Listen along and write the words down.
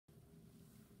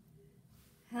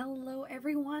Hello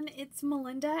everyone, it's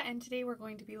Melinda, and today we're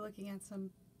going to be looking at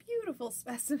some beautiful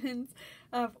specimens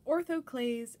of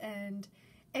Orthoclase and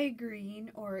Aegirine,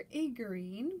 or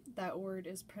Aegirine. That word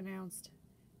is pronounced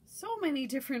so many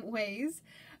different ways.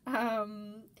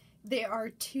 They are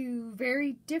two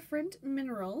very different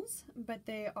minerals, but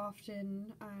they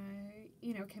often,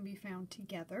 can be found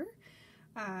together.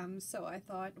 So I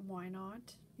thought, why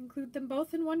not include them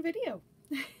both in one video?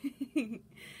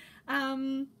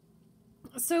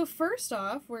 So first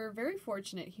off, we're very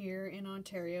fortunate here in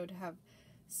Ontario to have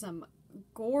some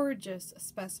gorgeous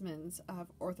specimens of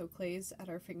Orthoclase at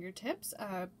our fingertips.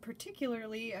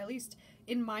 Particularly, at least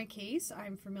in my case,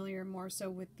 I'm familiar more so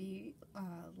with the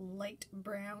light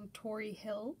brown Tory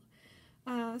Hill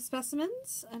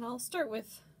specimens. And I'll start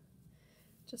with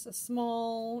just a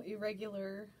small,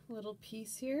 irregular little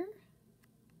piece here.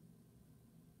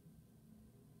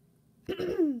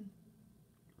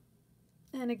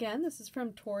 And again, this is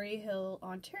from Tory Hill,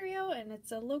 Ontario, and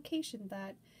it's a location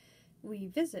that we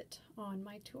visit on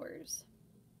my tours.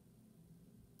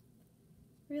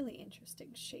 Really interesting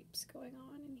shapes going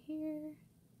on in here.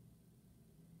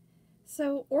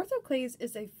 So Orthoclase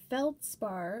is a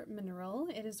Feldspar mineral.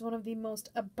 It is one of the most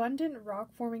abundant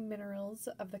rock-forming minerals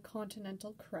of the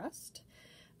continental crust.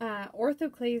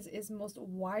 Orthoclase is most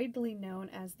widely known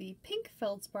as the pink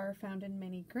feldspar found in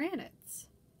many granites.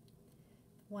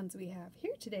 Ones we have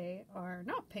here today are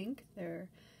not pink, they're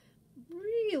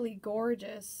really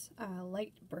gorgeous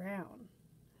light brown.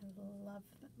 I love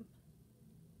them.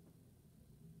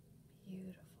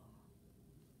 Beautiful.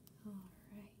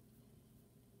 Alright.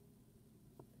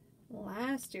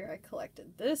 Last year I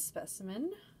collected this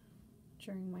specimen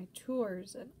during my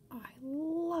tours and I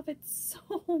love it so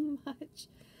much.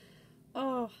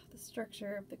 Oh, the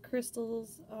structure of the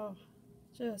crystals, oh,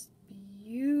 just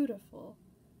beautiful.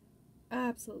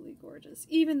 Absolutely gorgeous.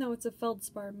 Even though it's a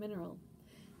feldspar mineral,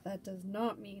 that does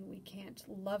not mean we can't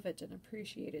love it and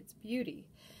appreciate its beauty.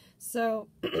 So,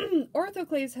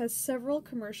 Orthoclase has several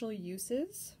commercial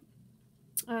uses.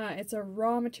 It's a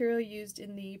raw material used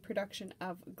in the production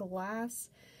of glass,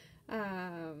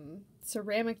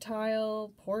 ceramic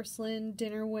tile, porcelain,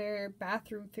 dinnerware,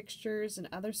 bathroom fixtures, and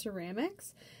other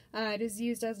ceramics. It is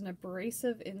used as an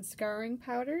abrasive in scouring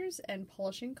powders and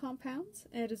polishing compounds.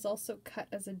 It is also cut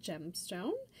as a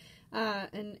gemstone.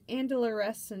 An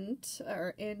andularescent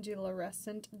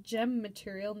gem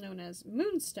material known as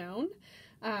moonstone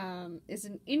is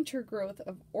an intergrowth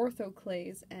of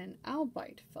Orthoclase and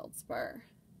albite feldspar.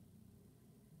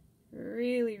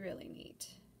 Really, really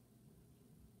neat.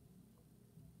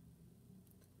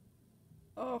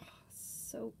 Oh,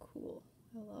 so cool.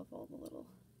 I love all the little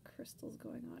crystals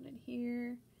going on in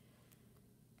here.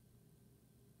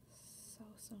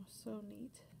 So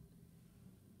neat.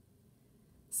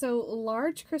 So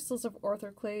large crystals of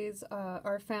Orthoclase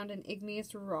are found in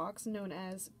igneous rocks known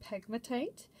as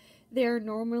pegmatite. They are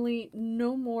normally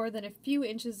no more than a few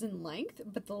inches in length,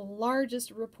 but the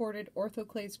largest reported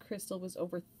Orthoclase crystal was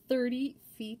over 30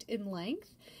 feet in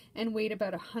length and weighed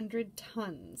about 100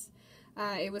 tons.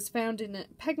 It was found in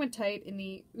pegmatite in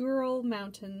the Ural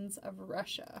Mountains of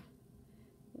Russia.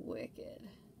 Wicked.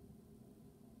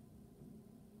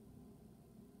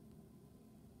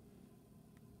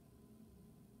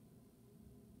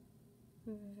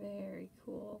 Very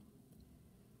cool.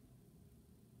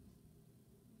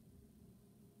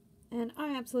 And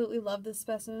I absolutely love this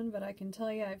specimen, but I can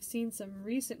tell you I've seen some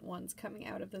recent ones coming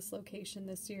out of this location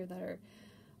this year that are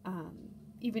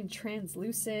even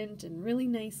translucent and really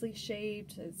nicely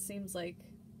shaped. It seems like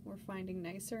we're finding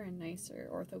nicer and nicer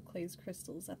Orthoclase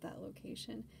crystals at that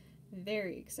location.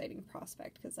 Very exciting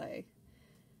prospect because I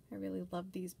really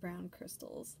love these brown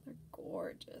crystals. They're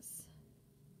gorgeous.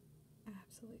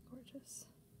 Absolutely gorgeous.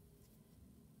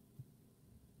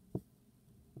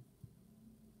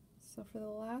 So for the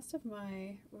last of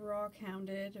my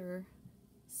rock-hounded or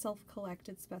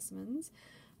self-collected specimens,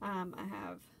 I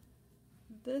have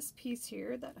this piece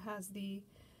here that has the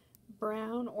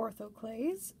brown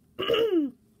Orthoclase.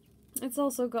 It's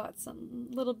also got some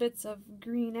little bits of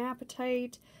green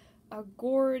apatite, a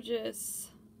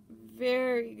gorgeous,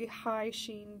 very high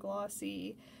sheen,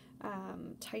 glossy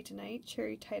titanite,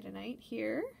 cherry titanite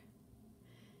here.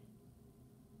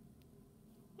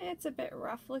 It's a bit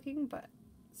rough looking, but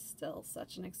still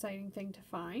such an exciting thing to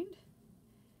find.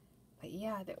 But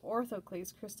yeah, the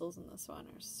Orthoclase crystals in this one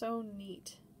are so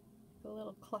neat. The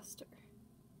little cluster.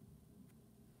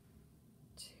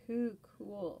 Too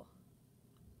cool.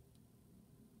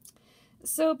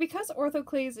 So because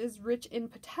Orthoclase is rich in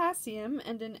potassium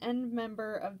and an end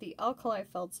member of the alkali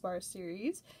feldspar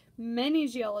series, many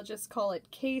geologists call it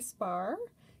K-spar,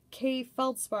 K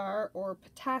feldspar or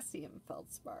potassium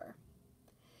feldspar.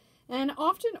 And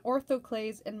often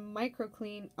orthoclase and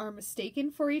microcline are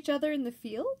mistaken for each other in the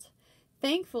field.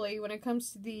 Thankfully, when it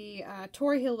comes to the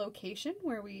Torrey Hill location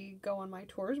where we go on my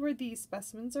tours, where these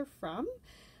specimens are from,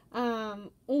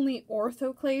 only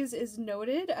orthoclase is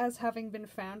noted as having been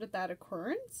found at that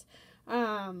occurrence.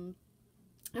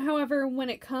 However, when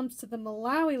it comes to the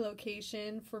Malawi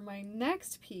location for my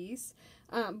next piece,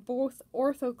 both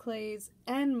orthoclase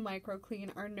and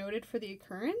microcline are noted for the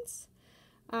occurrence.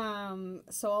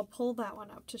 So I'll pull that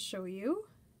one up to show you.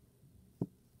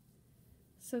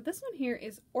 So this one here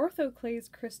is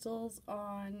orthoclase crystals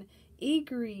on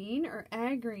Aegirine or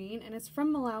Aegirine, and it's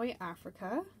from Malawi,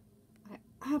 Africa. I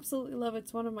absolutely love it.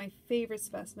 It's one of my favorite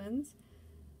specimens.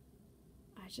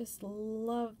 I just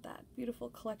love that beautiful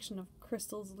collection of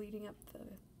crystals leading up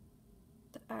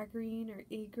the Aegirine or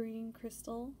Aegirine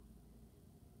crystal.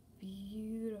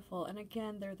 Beautiful. And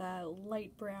again, they're that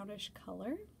light brownish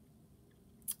color.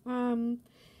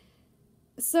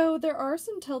 So there are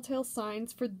some telltale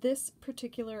signs for this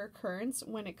particular occurrence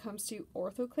when it comes to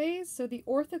orthoclase. So the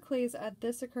orthoclase at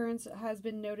this occurrence has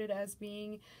been noted as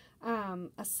being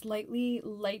a slightly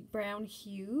light brown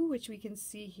hue, which we can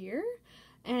see here.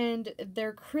 And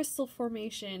their crystal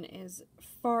formation is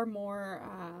far more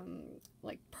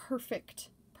like perfect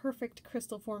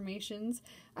crystal formations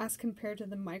as compared to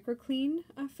the microcline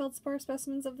feldspar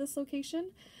specimens of this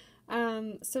location.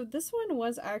 So this one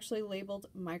was actually labeled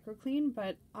microcline,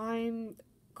 but I'm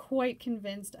quite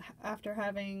convinced after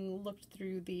having looked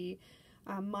through the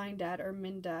MINDAT or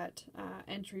MINDAT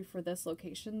entry for this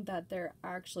location that they're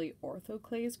actually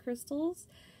orthoclase crystals.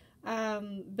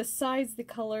 Besides the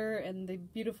color and the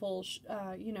beautiful,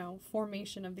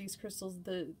 formation of these crystals,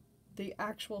 the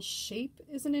actual shape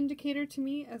is an indicator to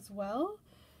me as well.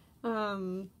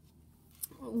 When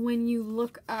you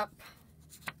look up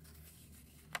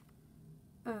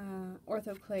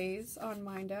orthoclase on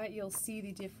MINDAT, you'll see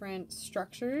the different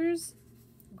structures,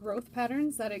 growth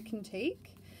patterns that it can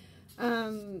take.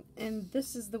 And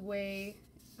this is the way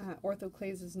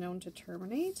orthoclase is known to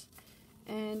terminate.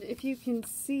 And if you can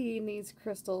see in these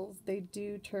crystals, they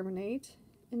do terminate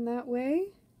in that way.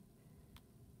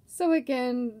 So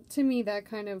again, to me that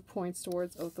kind of points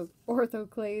towards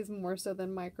orthoclase more so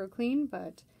than microcline,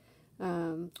 but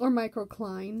or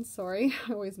microcline, sorry,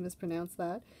 I always mispronounce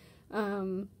that.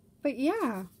 But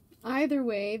yeah, either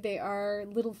way, they are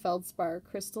little feldspar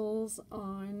crystals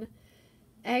on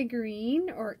Aegirine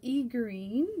or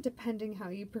Aegirine, depending how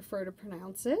you prefer to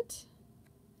pronounce it.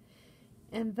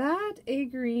 And that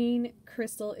Aegirine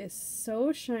crystal is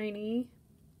so shiny,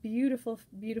 beautiful,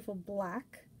 beautiful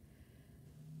black.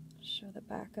 Show the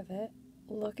back of it.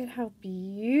 Look at how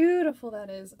beautiful that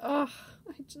is. Oh,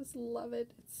 I just love it.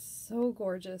 It's so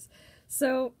gorgeous.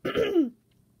 So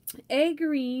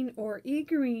Aegirine or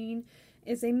Aegirine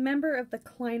is a member of the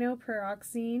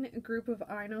clinopyroxene group of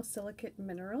inosilicate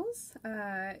minerals.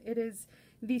 It is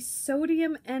the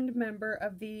sodium end member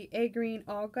of the Aegirine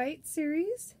augite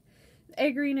series.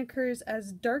 Aegirine occurs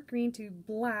as dark green to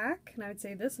black, and I would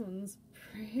say this one's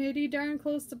pretty darn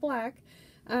close to black,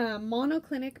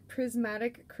 monoclinic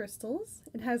prismatic crystals.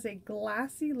 It has a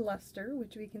glassy luster,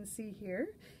 which we can see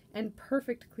here, and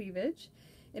perfect cleavage.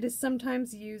 It is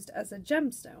sometimes used as a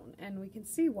gemstone, and we can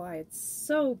see why. It's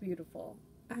so beautiful.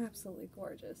 Absolutely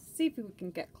gorgeous. See if we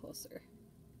can get closer.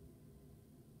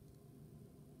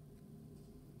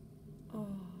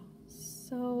 Oh,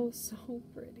 so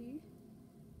pretty.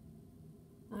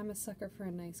 I'm a sucker for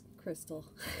a nice crystal.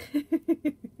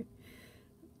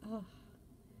 Oh,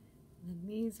 and then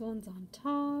these ones on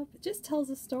top. It just tells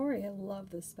a story. I love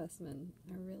this specimen.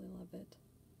 I really love it.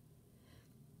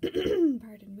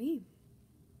 Pardon me.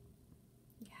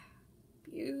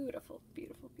 Beautiful,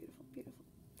 beautiful, beautiful, beautiful.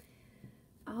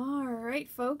 Alright,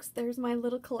 folks, there's my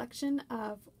little collection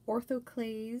of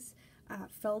orthoclase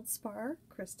feldspar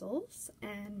crystals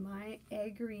and my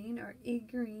Aegirine or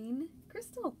Aegirine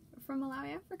crystal from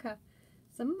Malawi, Africa.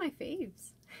 Some of my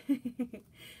faves. I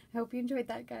hope you enjoyed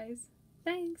that, guys.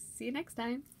 Thanks. See you next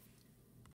time.